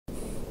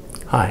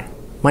Hi,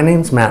 my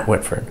name's Matt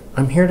Whitford.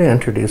 I'm here to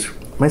introduce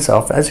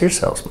myself as your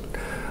salesman.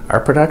 Our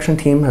production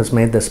team has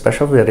made this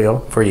special video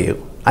for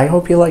you. I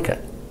hope you like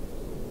it.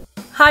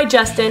 Hi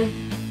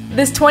Justin.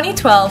 This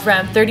 2012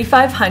 Ram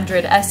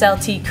 3500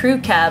 SLT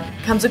crew cab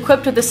comes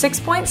equipped with a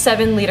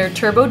 6.7-liter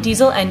turbo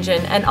diesel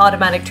engine and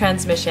automatic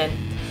transmission,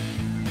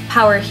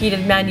 power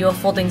heated manual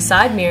folding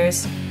side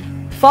mirrors,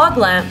 fog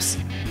lamps,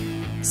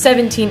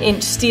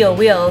 17-inch steel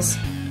wheels,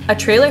 a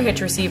trailer hitch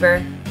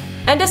receiver,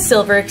 and a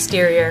silver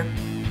exterior.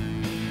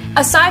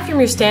 Aside from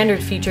your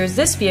standard features,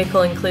 this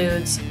vehicle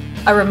includes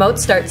a remote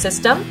start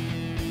system,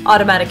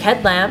 automatic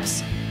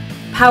headlamps,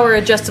 power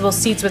adjustable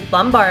seats with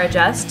lumbar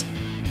adjust,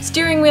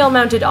 steering wheel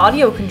mounted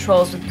audio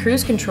controls with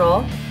cruise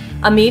control,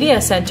 a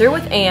media center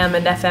with AM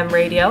and FM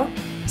radio,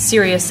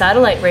 Sirius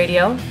satellite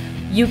radio,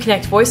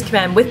 Uconnect voice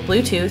command with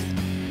Bluetooth,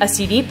 a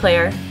CD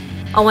player,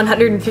 a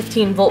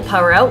 115-volt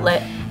power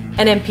outlet,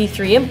 an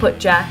MP3 input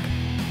jack,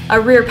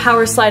 a rear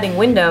power sliding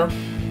window,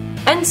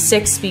 and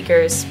 6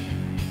 speakers.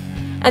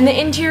 And the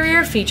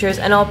interior features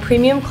an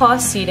all-premium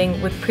cloth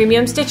seating with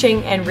premium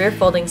stitching and rear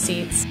folding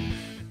seats.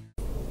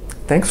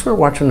 Thanks for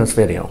watching this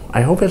video.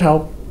 I hope it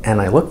helped,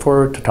 and I look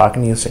forward to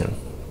talking to you soon.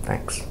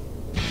 Thanks.